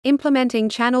Implementing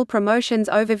channel promotions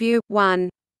overview.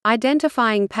 1.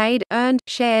 Identifying paid, earned,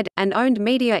 shared, and owned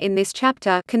media. In this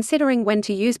chapter, considering when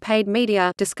to use paid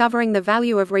media, discovering the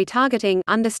value of retargeting,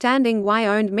 understanding why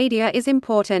owned media is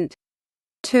important.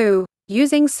 2.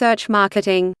 Using search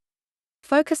marketing.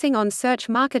 Focusing on search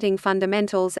marketing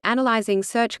fundamentals, analyzing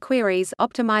search queries,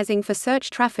 optimizing for search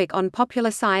traffic on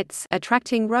popular sites,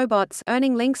 attracting robots,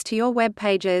 earning links to your web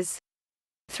pages.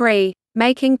 3.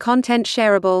 Making content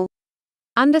shareable.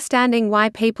 Understanding why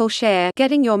people share,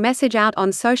 getting your message out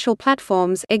on social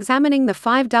platforms, examining the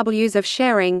 5 W's of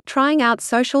sharing, trying out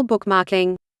social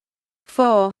bookmarking.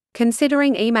 4.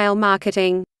 Considering email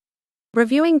marketing.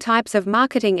 Reviewing types of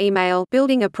marketing email,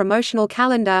 building a promotional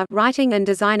calendar, writing and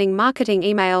designing marketing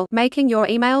email, making your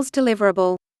emails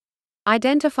deliverable.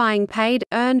 Identifying paid,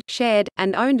 earned, shared,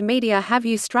 and owned media. Have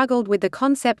you struggled with the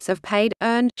concepts of paid,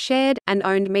 earned, shared, and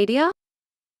owned media?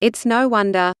 It's no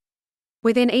wonder.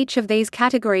 Within each of these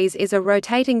categories is a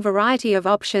rotating variety of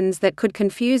options that could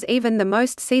confuse even the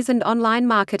most seasoned online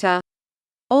marketer.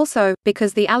 Also,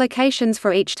 because the allocations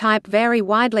for each type vary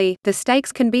widely, the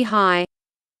stakes can be high.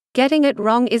 Getting it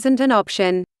wrong isn't an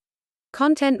option.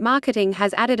 Content marketing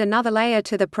has added another layer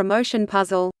to the promotion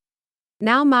puzzle.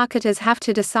 Now marketers have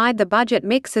to decide the budget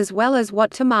mix as well as what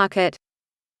to market.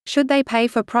 Should they pay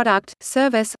for product,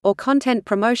 service, or content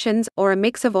promotions, or a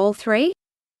mix of all three?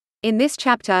 In this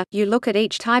chapter, you look at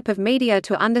each type of media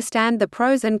to understand the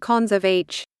pros and cons of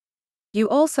each. You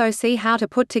also see how to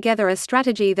put together a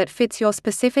strategy that fits your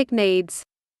specific needs.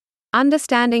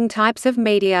 Understanding types of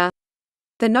media.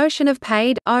 The notion of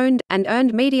paid, owned, and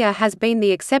earned media has been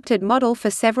the accepted model for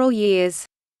several years.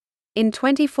 In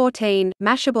 2014,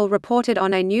 Mashable reported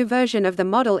on a new version of the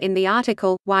model in the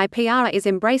article, Why PR is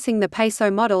Embracing the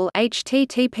Peso Model,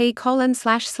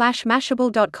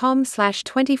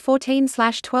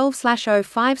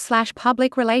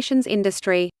 http://mashable.com/2014/12/05/Public Relations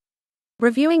Industry.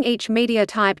 Reviewing each media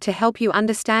type to help you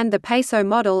understand the Peso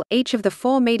model. Each of the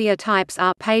 4 media types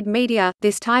are paid media.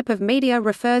 This type of media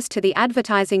refers to the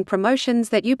advertising promotions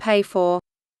that you pay for.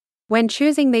 When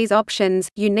choosing these options,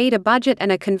 you need a budget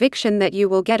and a conviction that you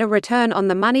will get a return on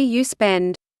the money you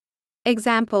spend.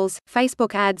 Examples: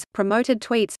 Facebook ads, promoted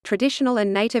tweets, traditional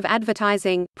and native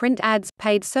advertising, print ads,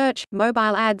 paid search,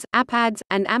 mobile ads, app ads,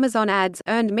 and Amazon ads.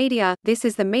 Earned media. This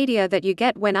is the media that you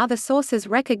get when other sources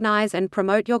recognize and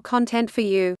promote your content for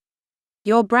you.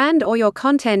 Your brand or your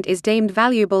content is deemed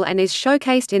valuable and is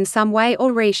showcased in some way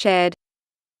or reshared.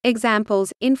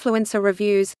 Examples: influencer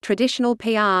reviews, traditional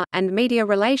PR, and media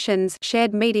relations.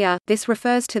 Shared media. This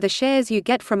refers to the shares you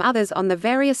get from others on the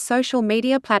various social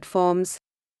media platforms.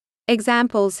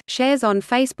 Examples: shares on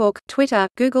Facebook, Twitter,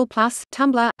 Google+,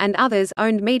 Tumblr, and others.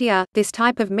 Owned media. This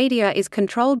type of media is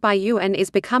controlled by you and is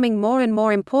becoming more and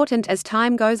more important as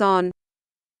time goes on.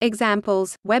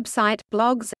 Examples: website,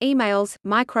 blogs, emails,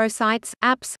 microsites,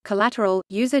 apps, collateral,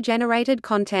 user-generated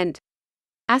content.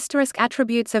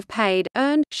 Attributes of paid,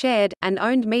 earned, shared, and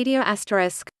owned media.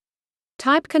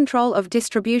 Type control of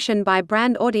distribution by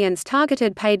brand. Audience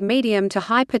targeted paid, medium to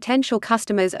high potential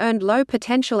customers. Earned low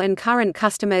potential and current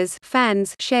customers.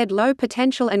 Fans. Shared low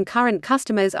potential and current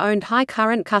customers. Owned high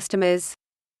current customers.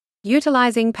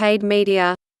 Utilizing paid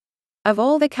media. Of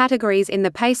all the categories in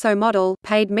the Peso model,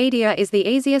 paid media is the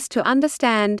easiest to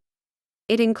understand.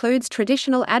 It includes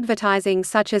traditional advertising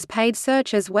such as paid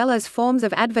search as well as forms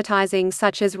of advertising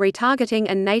such as retargeting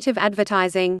and native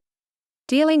advertising.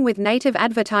 Dealing with native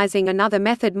advertising. Another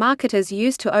method marketers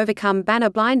use to overcome banner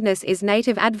blindness is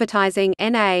native advertising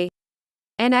 (NA).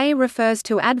 NA refers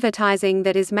to advertising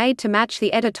that is made to match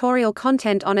the editorial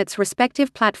content on its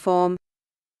respective platform.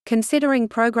 Considering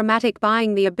programmatic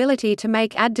buying. The ability to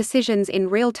make ad decisions in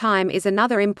real time is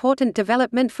another important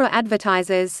development for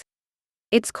advertisers.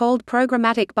 It's called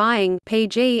programmatic buying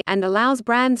 (PG) and allows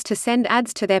brands to send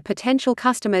ads to their potential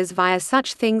customers via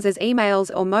such things as emails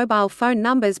or mobile phone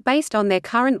numbers based on their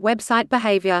current website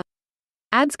behavior.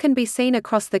 Ads can be seen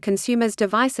across the consumer's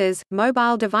devices,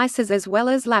 mobile devices as well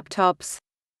as laptops.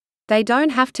 They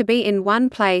don't have to be in one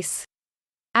place.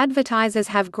 Advertisers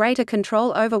have greater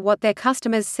control over what their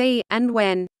customers see, and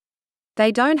when.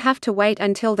 They don't have to wait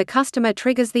until the customer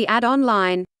triggers the ad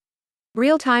online.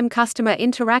 Real-time customer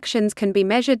interactions can be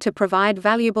measured to provide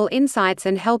valuable insights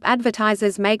and help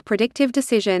advertisers make predictive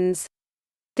decisions.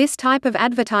 This type of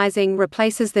advertising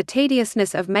replaces the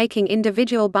tediousness of making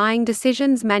individual buying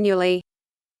decisions manually.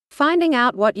 Finding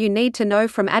out what you need to know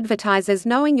from advertisers.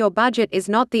 Knowing your budget is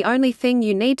not the only thing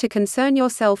you need to concern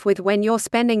yourself with when you're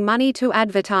spending money to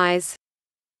advertise.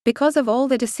 Because of all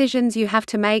the decisions you have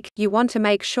to make, you want to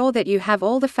make sure that you have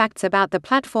all the facts about the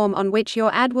platform on which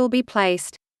your ad will be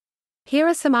placed. Here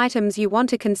are some items you want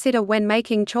to consider when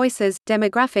making choices.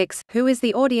 Demographics: who is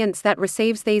the audience that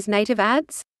receives these native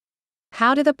ads?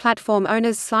 How do the platform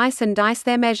owners slice and dice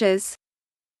their measures?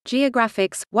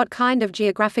 Geographics: what kind of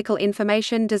geographical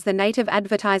information does the native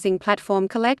advertising platform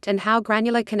collect and how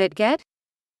granular can it get?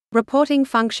 Reporting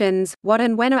functions: what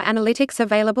and when are analytics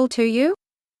available to you?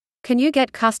 Can you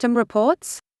get custom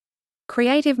reports?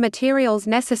 Creative materials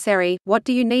necessary: what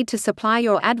do you need to supply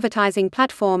your advertising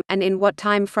platform, and in what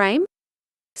time frame?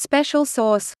 Special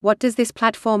sauce: what does this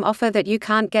platform offer that you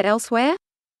can't get elsewhere?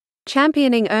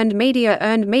 Championing earned media: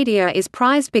 earned media is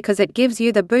prized because it gives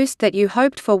you the boost that you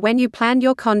hoped for when you planned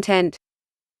your content.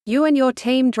 You and your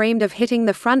team dreamed of hitting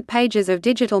the front pages of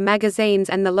digital magazines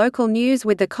and the local news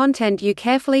with the content you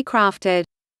carefully crafted.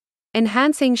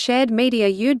 Enhancing shared media: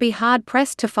 you'd be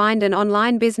hard-pressed to find an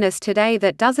online business today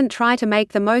that doesn't try to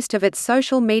make the most of its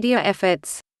social media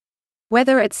efforts.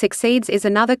 Whether it succeeds is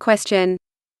another question.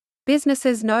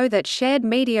 Businesses know that shared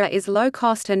media is low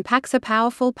cost and packs a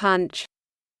powerful punch.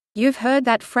 You've heard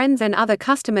that friends and other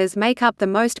customers make up the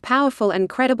most powerful and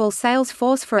credible sales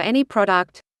force for any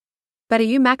product. But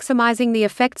are you maximizing the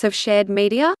effects of shared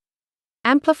media?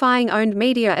 Amplifying owned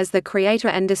media: as the creator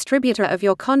and distributor of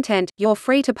your content, you're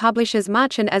free to publish as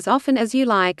much and as often as you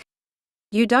like.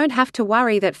 You don't have to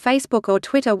worry that Facebook or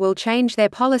Twitter will change their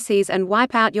policies and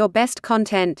wipe out your best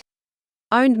content.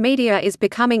 Owned media is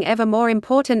becoming ever more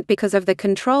important because of the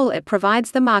control it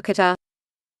provides the marketer.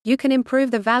 You can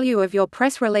improve the value of your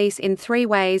press release in 3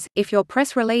 ways. If your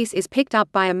press release is picked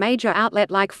up by a major outlet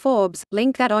like Forbes,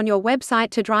 link that on your website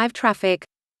to drive traffic.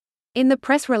 In the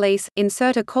press release,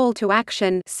 insert a call to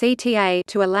action (CTA)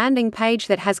 to a landing page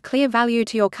that has clear value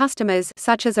to your customers,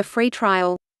 such as a free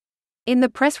trial. In the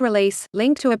press release,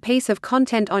 link to a piece of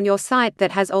content on your site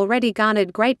that has already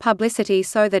garnered great publicity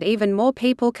so that even more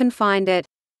people can find it.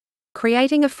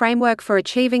 Creating a framework for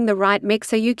achieving the right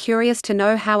mix: are you curious to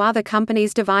know how other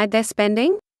companies divide their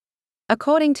spending?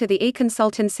 According to the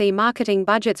eConsultancy Marketing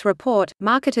Budgets Report,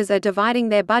 marketers are dividing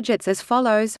their budgets as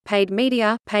follows: paid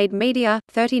media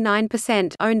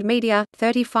 39%, owned media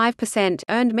 35%,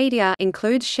 earned media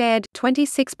includes shared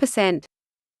 26%.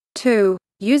 2.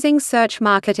 Using search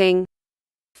marketing.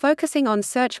 Focusing on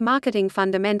search marketing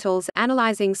fundamentals: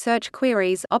 analyzing search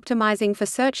queries, optimizing for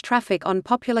search traffic on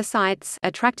popular sites,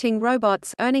 attracting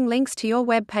robots, earning links to your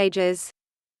web pages.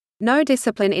 No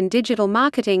discipline in digital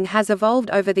marketing has evolved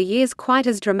over the years quite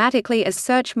as dramatically as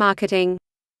search marketing.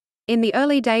 In the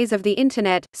early days of the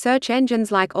Internet, search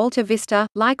engines like Alta Vista,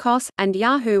 Lycos, and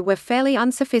Yahoo were fairly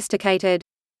unsophisticated.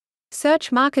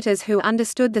 Search marketers who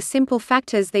understood the simple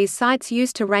factors these sites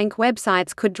used to rank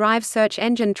websites could drive search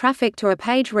engine traffic to a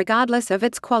page regardless of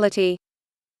its quality.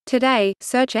 Today,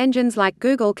 search engines like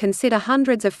Google consider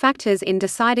hundreds of factors in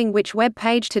deciding which web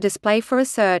page to display for a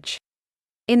search.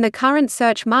 In the current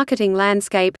search marketing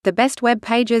landscape, the best web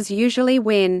pages usually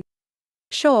win.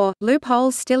 Sure,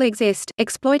 loopholes still exist,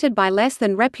 exploited by less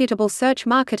than reputable search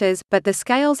marketers, but the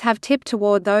scales have tipped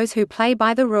toward those who play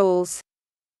by the rules.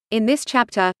 In this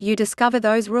chapter, you discover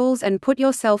those rules and put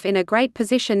yourself in a great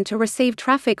position to receive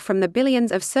traffic from the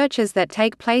billions of searches that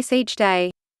take place each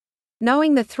day.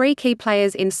 Knowing the 3 key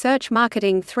players in search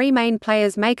marketing: 3 main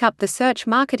players make up the search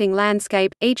marketing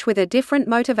landscape, each with a different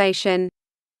motivation.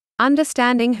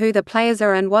 Understanding who the players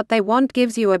are and what they want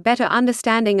gives you a better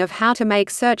understanding of how to make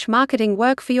search marketing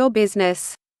work for your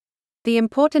business. The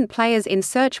important players in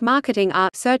search marketing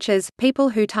are searchers, people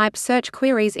who type search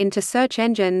queries into search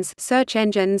engines,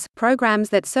 programs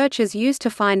that searchers use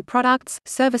to find products,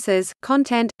 services,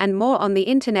 content, and more on the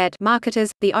Internet,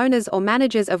 marketers, the owners or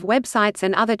managers of websites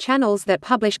and other channels that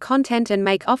publish content and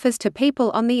make offers to people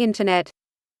on the Internet.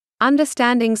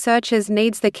 Understanding searchers'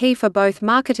 needs: the key for both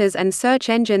marketers and search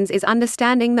engines is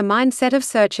understanding the mindset of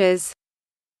searchers.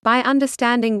 By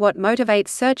understanding what motivates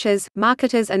searchers,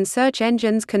 marketers and search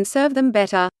engines can serve them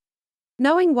better.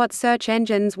 Knowing what search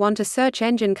engines want: a search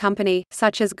engine company,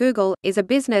 such as Google, is a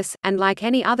business, and like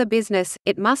any other business,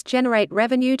 it must generate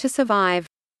revenue to survive.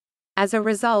 As a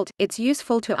result, it's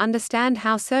useful to understand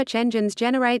how search engines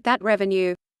generate that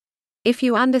revenue. If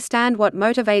you understand what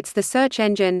motivates the search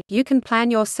engine, you can plan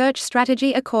your search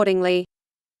strategy accordingly.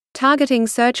 Targeting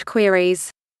search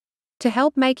queries. To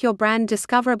help make your brand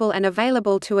discoverable and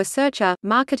available to a searcher,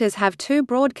 marketers have 2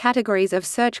 broad categories of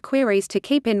search queries to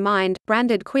keep in mind: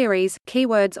 branded queries,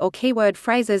 keywords or keyword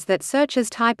phrases that searchers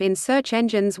type in search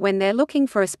engines when they're looking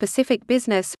for a specific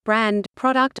business, brand,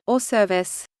 product, or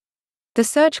service. The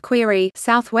search query,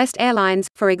 Southwest Airlines,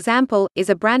 for example, is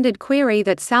a branded query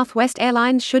that Southwest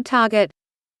Airlines should target.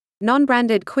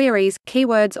 Non-branded queries,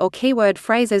 keywords or keyword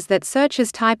phrases that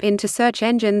searchers type into search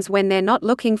engines when they're not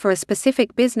looking for a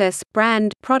specific business,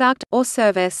 brand, product, or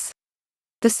service.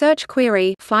 The search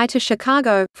query, "Fly to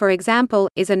Chicago," for example,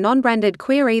 is a non-branded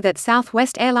query that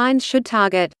Southwest Airlines should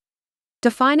target.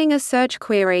 Defining a search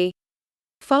query.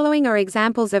 Following are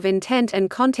examples of intent and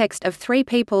context of three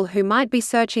people who might be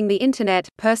searching the Internet.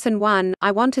 Person 1,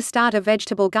 I want to start a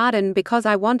vegetable garden because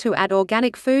I want to add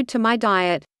organic food to my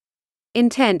diet.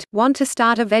 Intent, want to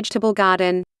start a vegetable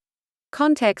garden.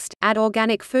 Context, add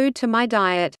organic food to my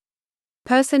diet.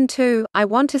 Person 2, I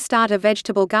want to start a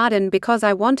vegetable garden because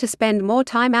I want to spend more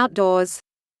time outdoors.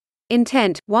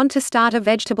 Intent, want to start a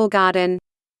vegetable garden.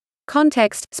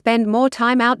 Context, spend more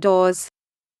time outdoors.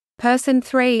 Person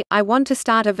 3, I want to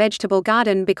start a vegetable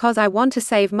garden because I want to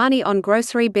save money on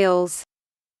grocery bills.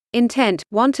 Intent,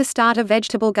 want to start a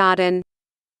vegetable garden.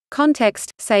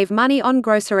 Context, save money on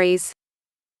groceries.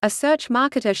 A search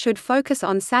marketer should focus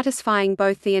on satisfying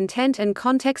both the intent and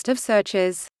context of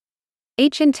searches.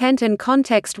 Each intent and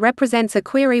context represents a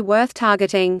query worth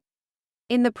targeting.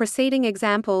 In the preceding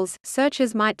examples,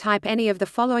 searchers might type any of the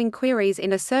following queries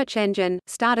in a search engine: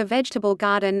 start a vegetable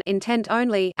garden, intent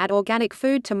only; add organic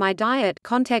food to my diet,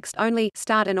 context only;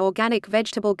 start an organic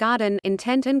vegetable garden,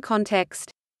 intent and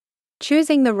context.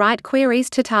 Choosing the right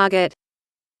queries to target.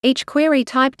 Each query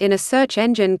typed in a search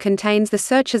engine contains the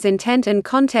searcher's intent and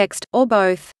context, or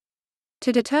both.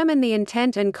 To determine the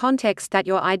intent and context that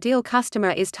your ideal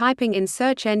customer is typing in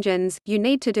search engines, you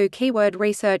need to do keyword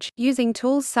research, using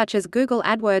tools such as Google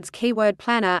AdWords Keyword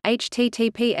Planner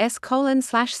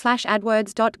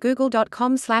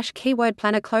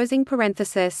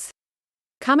https://adwords.google.com/keywordplanner.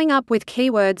 Coming up with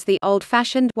keywords the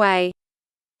old-fashioned way.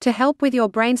 To help with your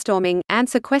brainstorming,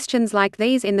 answer questions like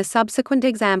these in the subsequent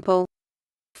example.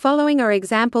 Following are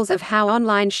examples of how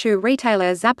online shoe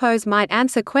retailer Zappos might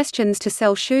answer questions to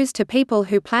sell shoes to people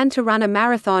who plan to run a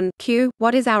marathon. Q.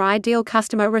 What is our ideal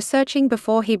customer researching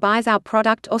before he buys our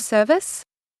product or service?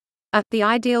 A. The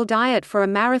ideal diet for a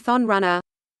marathon runner.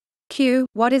 Q.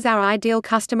 What is our ideal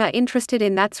customer interested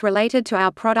in that's related to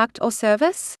our product or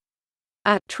service?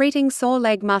 A. Treating sore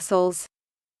leg muscles.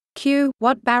 Q.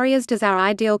 What barriers does our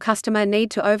ideal customer need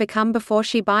to overcome before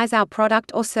she buys our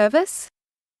product or service?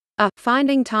 A.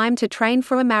 Finding time to train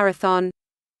for a marathon.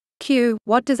 Q.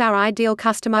 What does our ideal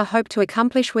customer hope to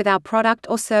accomplish with our product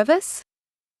or service?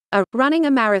 A. Running a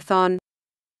marathon.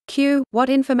 Q. What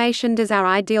information does our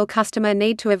ideal customer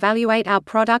need to evaluate our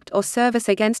product or service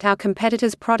against our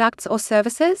competitors' products or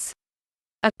services?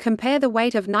 A. Compare the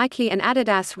weight of Nike and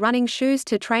Adidas running shoes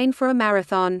to train for a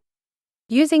marathon.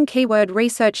 Using keyword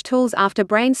research tools after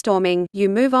brainstorming, you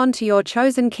move on to your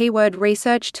chosen keyword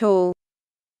research tool.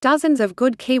 Dozens of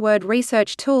good keyword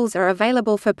research tools are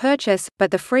available for purchase, but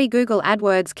the free Google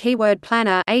AdWords Keyword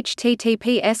Planner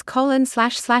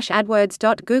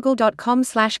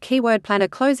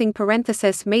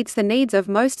https://adwords.google.com/keywordplanner meets the needs of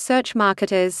most search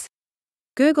marketers.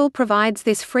 Google provides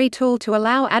this free tool to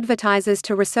allow advertisers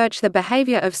to research the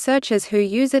behavior of searchers who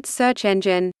use its search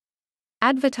engine.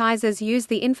 Advertisers use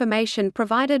the information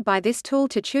provided by this tool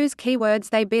to choose keywords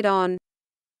they bid on.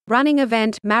 Running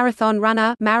event, marathon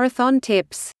runner, marathon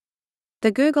tips.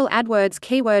 The Google AdWords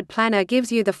Keyword Planner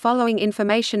gives you the following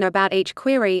information about each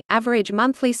query: average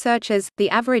monthly searches, the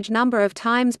average number of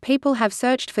times people have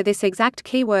searched for this exact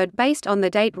keyword based on the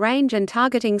date range and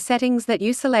targeting settings that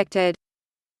you selected.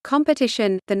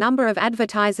 Competition, the number of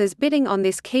advertisers bidding on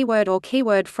this keyword or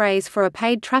keyword phrase for a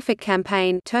paid traffic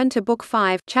campaign. Turn to Book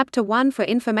 5, Chapter 1 for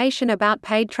information about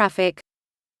paid traffic.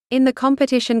 In the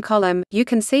competition column, you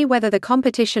can see whether the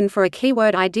competition for a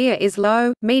keyword idea is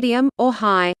low, medium, or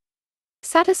high.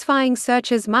 Satisfying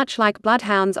searches. Much like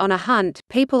bloodhounds on a hunt,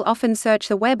 people often search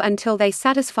the web until they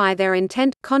satisfy their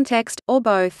intent, context, or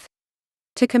both.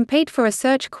 To compete for a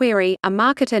search query, a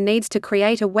marketer needs to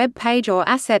create a web page or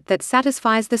asset that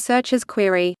satisfies the searcher's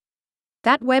query.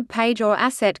 That web page or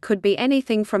asset could be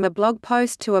anything from a blog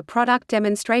post to a product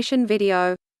demonstration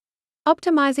video.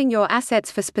 Optimizing your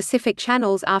assets for specific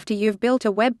channels. After you've built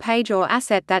a web page or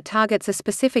asset that targets a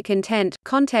specific intent,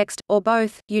 context, or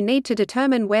both, you need to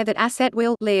determine where that asset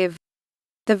will live.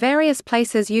 The various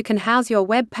places you can house your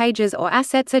web pages or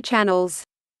assets are channels.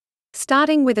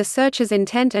 Starting with a searcher's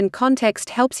intent and context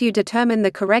helps you determine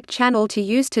the correct channel to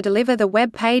use to deliver the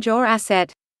web page or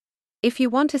asset. If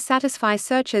you want to satisfy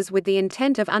searchers with the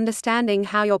intent of understanding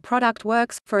how your product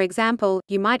works, for example,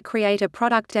 you might create a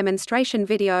product demonstration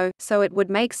video, so it would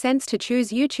make sense to choose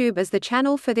YouTube as the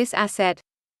channel for this asset.